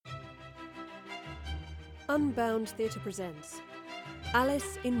Unbound Theatre presents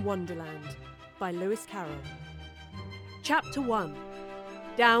Alice in Wonderland by Lewis Carroll. Chapter 1.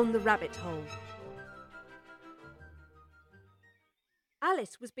 Down the Rabbit Hole.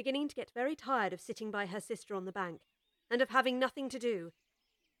 Alice was beginning to get very tired of sitting by her sister on the bank, and of having nothing to do.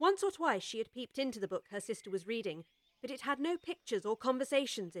 Once or twice she had peeped into the book her sister was reading, but it had no pictures or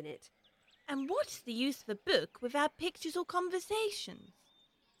conversations in it. And what's the use of a book without pictures or conversations?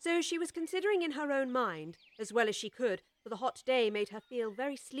 So she was considering in her own mind, as well as she could, for the hot day made her feel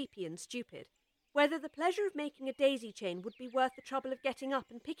very sleepy and stupid, whether the pleasure of making a daisy chain would be worth the trouble of getting up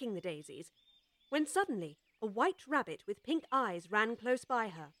and picking the daisies, when suddenly a white rabbit with pink eyes ran close by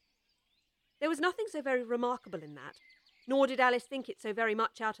her. There was nothing so very remarkable in that, nor did Alice think it so very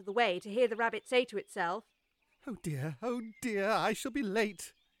much out of the way to hear the rabbit say to itself, Oh dear, I shall be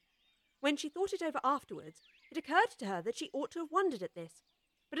late." When she thought it over afterwards, it occurred to her that she ought to have wondered at this,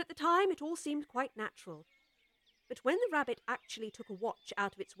 but at the time it all seemed quite natural. But when the rabbit actually took a watch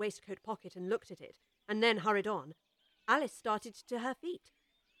out of its waistcoat pocket and looked at it, and then hurried on, Alice started to her feet,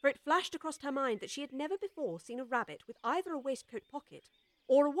 for it flashed across her mind that she had never before seen a rabbit with either a waistcoat pocket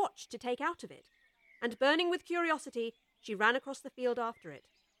or a watch to take out of it, and burning with curiosity, she ran across the field after it,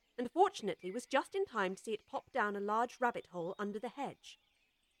 and fortunately was just in time to see it pop down a large rabbit hole under the hedge.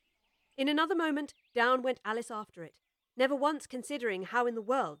 In another moment, down went Alice after it, never once considering how in the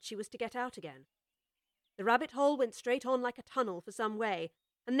world she was to get out again. The rabbit hole went straight on like a tunnel for some way,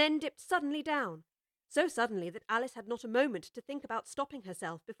 and then dipped suddenly down, so suddenly that Alice had not a moment to think about stopping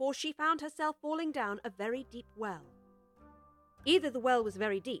herself before she found herself falling down a very deep well. Either the well was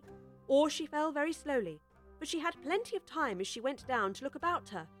very deep, or she fell very slowly, but she had plenty of time as she went down to look about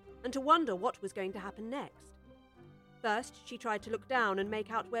her, and to wonder what was going to happen next. First, she tried to look down and make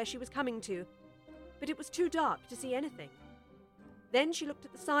out where she was coming to, but it was too dark to see anything. Then she looked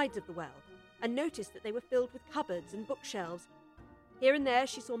at the sides of the well, and noticed that they were filled with cupboards and bookshelves. Here and there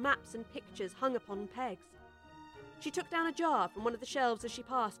she saw maps and pictures hung upon pegs. She took down a jar from one of the shelves as she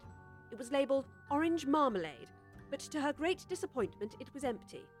passed. It was labelled Orange Marmalade, but to her great disappointment it was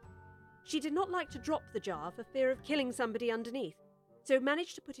empty. She did not like to drop the jar for fear of killing somebody underneath, so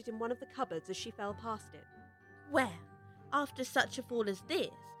managed to put it in one of the cupboards as she fell past it. Well, after such a fall as this,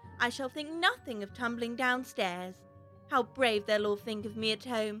 I shall think nothing of tumbling downstairs. How brave they'll all think of me at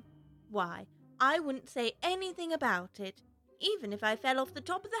home. Why, I wouldn't say anything about it, even if I fell off the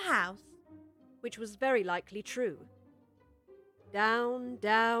top of the house. Which was very likely true. Down,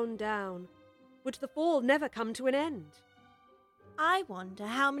 down, down. Would the fall never come to an end? I wonder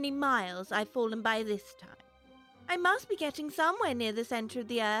how many miles I've fallen by this time. I must be getting somewhere near the centre of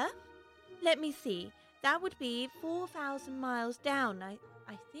the earth. Let me see, that would be 4,000 miles down, I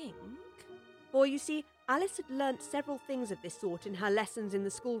think. For you see, Alice had learnt several things of this sort in her lessons in the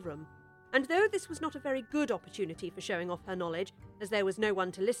schoolroom, and though this was not a very good opportunity for showing off her knowledge, as there was no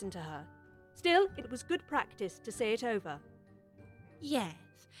one to listen to her, still it was good practice to say it over. Yes,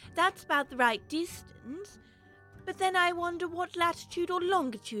 that's about the right distance, but then I wonder what latitude or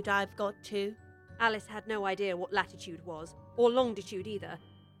longitude I've got to. Alice had no idea what latitude was, or longitude either,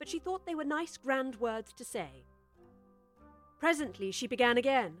 but she thought they were nice grand words to say. Presently she began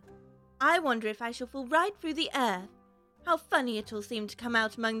again. I wonder if I shall fall right through the earth. How funny it'll seem to come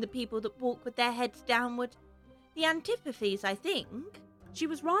out among the people that walk with their heads downward. The antipathies, I think. She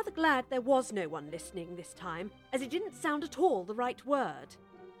was rather glad there was no one listening this time, as it didn't sound at all the right word.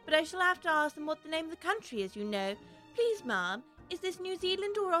 But I shall have to ask them what the name of the country is, you know. Please, ma'am, is this New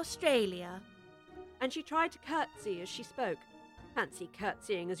Zealand or Australia? And she tried to curtsy as she spoke. Fancy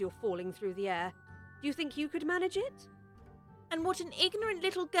curtsying as you're falling through the air. Do you think you could manage it? And what an ignorant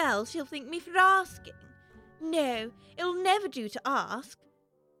little girl she'll think me for asking. No, it'll never do to ask.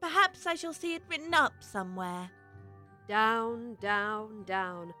 Perhaps I shall see it written up somewhere. Down, down,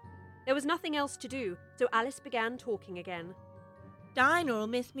 down. There was nothing else to do, so Alice began talking again. Dinah'll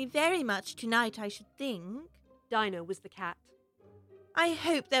miss me very much tonight, I should think. Dinah was the cat. I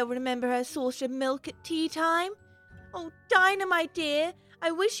hope they'll remember her saucer of milk at tea time. Oh, Dinah, my dear,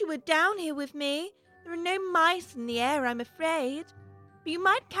 I wish you were down here with me. There are no mice in the air, I'm afraid. But you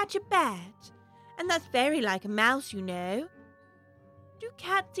might catch a bat, and that's very like a mouse, you know. Do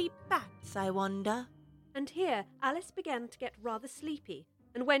cats eat bats, I wonder? And here Alice began to get rather sleepy,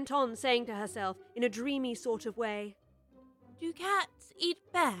 and went on saying to herself in a dreamy sort of way, Do cats eat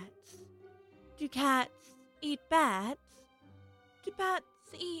bats? Do cats eat bats? Do bats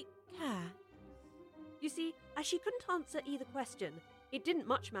eat cats? You see, as she couldn't answer either question, it didn't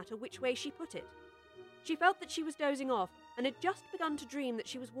much matter which way she put it. She felt that she was dozing off, and had just begun to dream that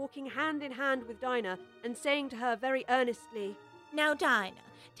she was walking hand in hand with Dinah and saying to her very earnestly, Now, Dinah,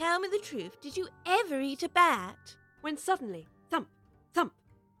 tell me the truth. Did you ever eat a bat? When suddenly, thump, thump,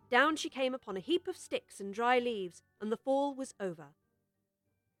 down she came upon a heap of sticks and dry leaves, and the fall was over.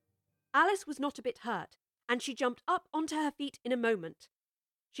 Alice was not a bit hurt, and she jumped up onto her feet in a moment.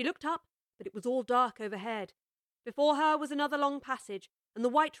 She looked up, but it was all dark overhead. Before her was another long passage, and the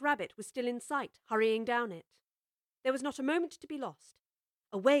White Rabbit was still in sight, hurrying down it. There was not a moment to be lost.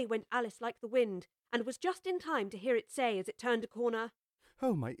 Away went Alice like the wind, and was just in time to hear it say as it turned a corner,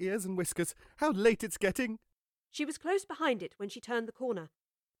 Oh, my ears and whiskers, how late it's getting! She was close behind it when she turned the corner,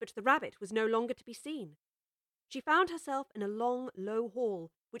 but the rabbit was no longer to be seen. She found herself in a long, low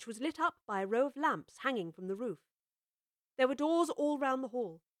hall, which was lit up by a row of lamps hanging from the roof. There were doors all round the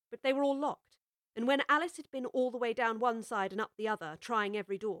hall, but they were all locked, and when Alice had been all the way down one side and up the other, trying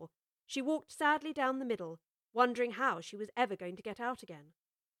every door, she walked sadly down the middle, wondering how she was ever going to get out again.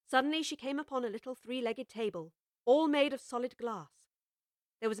 Suddenly she came upon a little three-legged table, all made of solid glass.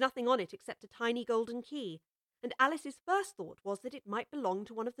 There was nothing on it except a tiny golden key, and Alice's first thought was that it might belong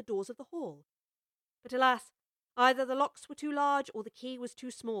to one of the doors of the hall. But alas, either the locks were too large or the key was too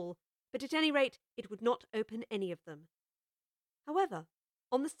small, but at any rate it would not open any of them. However,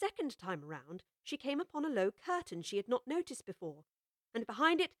 on the second time around, she came upon a low curtain she had not noticed before, and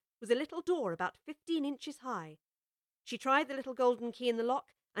behind it was a little door about 15 inches high. She tried the little golden key in the lock,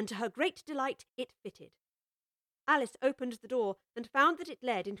 and to her great delight it fitted. Alice opened the door and found that it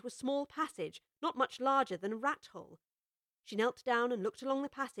led into a small passage, not much larger than a rat hole. She knelt down and looked along the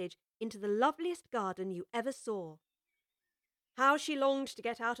passage into the loveliest garden you ever saw. How she longed to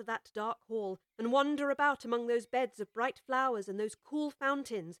get out of that dark hall and wander about among those beds of bright flowers and those cool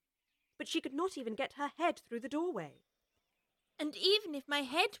fountains, but she could not even get her head through the doorway. And even if my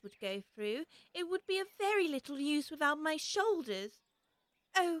head would go through, it would be of very little use without my shoulders.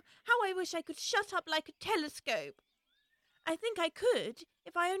 Oh, how I wish I could shut up like a telescope. I think I could,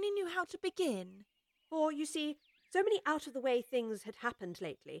 if I only knew how to begin. For, you see, so many out-of-the-way things had happened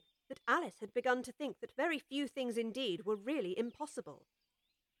lately that Alice had begun to think that very few things indeed were really impossible.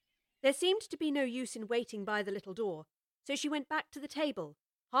 There seemed to be no use in waiting by the little door, so she went back to the table,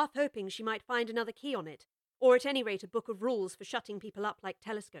 half hoping she might find another key on it, or at any rate a book of rules for shutting people up like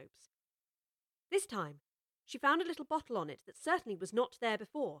telescopes. This time, she found a little bottle on it that certainly was not there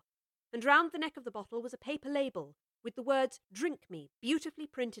before, and round the neck of the bottle was a paper label with the words "Drink Me" beautifully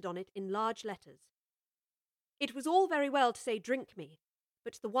printed on it in large letters. It was all very well to say "Drink me,"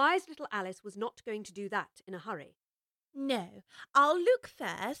 but the wise little Alice was not going to do that in a hurry. No, I'll look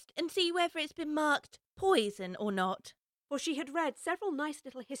first and see whether it's been marked poison or not. For she had read several nice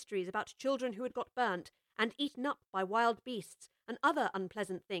little histories about children who had got burnt and eaten up by wild beasts and other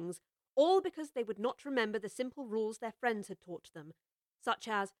unpleasant things, all because they would not remember the simple rules their friends had taught them, such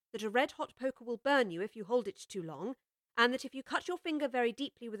as that a red-hot poker will burn you if you hold it too long, and that if you cut your finger very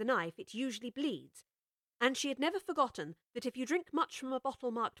deeply with a knife it usually bleeds. And she had never forgotten that if you drink much from a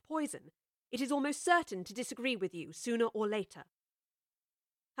bottle marked poison, it is almost certain to disagree with you sooner or later.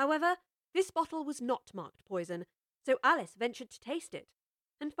 However, this bottle was not marked poison, so Alice ventured to taste it,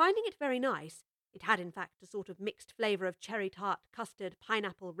 and finding it very nice, it had in fact a sort of mixed flavour of cherry tart, custard,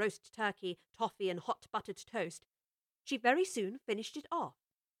 pineapple, roast turkey, toffee and hot buttered toast, she very soon finished it off.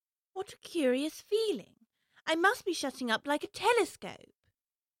 What a curious feeling. I must be shutting up like a telescope.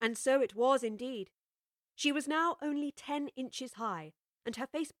 And so it was indeed. She was now only 10 inches high, and her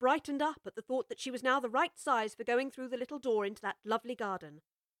face brightened up at the thought that she was now the right size for going through the little door into that lovely garden.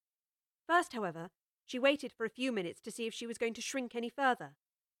 First, however, she waited for a few minutes to see if she was going to shrink any further.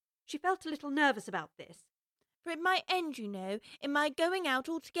 She felt a little nervous about this. For it might end, you know, in my going out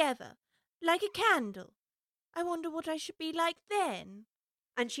altogether, like a candle. I wonder what I should be like then.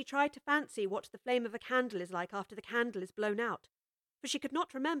 And she tried to fancy what the flame of a candle is like after the candle is blown out, for she could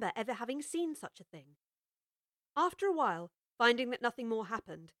not remember ever having seen such a thing. After a while, finding that nothing more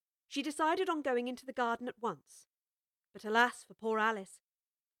happened, she decided on going into the garden at once. But alas for poor Alice!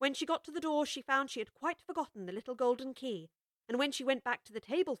 When she got to the door, she found she had quite forgotten the little golden key, and when she went back to the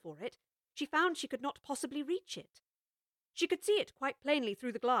table for it, she found she could not possibly reach it. She could see it quite plainly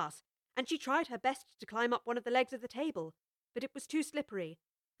through the glass, and she tried her best to climb up one of the legs of the table, but it was too slippery,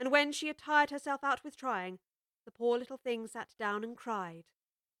 and when she had tired herself out with trying, the poor little thing sat down and cried.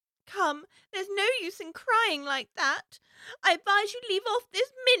 Come, there's no use in crying like that. I advise you leave off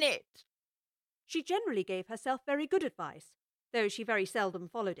this minute. She generally gave herself very good advice, though she very seldom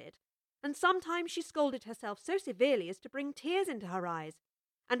followed it, and sometimes she scolded herself so severely as to bring tears into her eyes,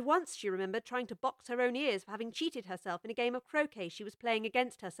 and once she remembered trying to box her own ears for having cheated herself in a game of croquet she was playing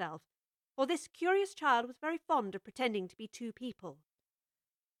against herself, for this curious child was very fond of pretending to be two people.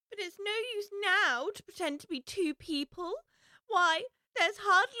 But it's no use now to pretend to be two people. Why, there's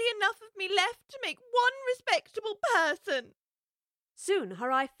hardly enough of me left to make one respectable person. Soon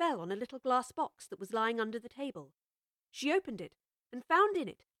her eye fell on a little glass box that was lying under the table. She opened it and found in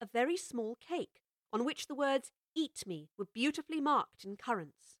it a very small cake, on which the words "Eat me" were beautifully marked in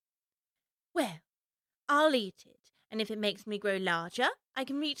currants. Well, I'll eat it, and if it makes me grow larger, I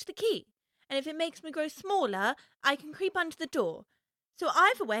can reach the key, and if it makes me grow smaller, I can creep under the door. So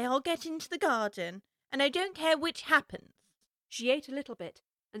either way I'll get into the garden, and I don't care which happens. She ate a little bit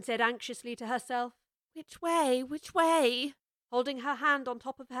and said anxiously to herself, Which way, which way? holding her hand on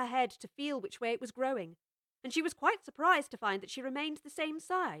top of her head to feel which way it was growing, and she was quite surprised to find that she remained the same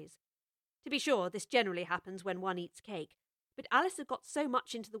size. To be sure, this generally happens when one eats cake, but Alice had got so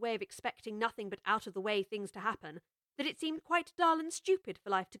much into the way of expecting nothing but out-of-the-way things to happen that it seemed quite dull and stupid for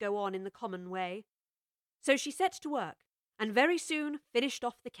life to go on in the common way. So she set to work, and very soon finished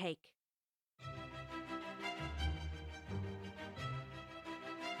off the cake.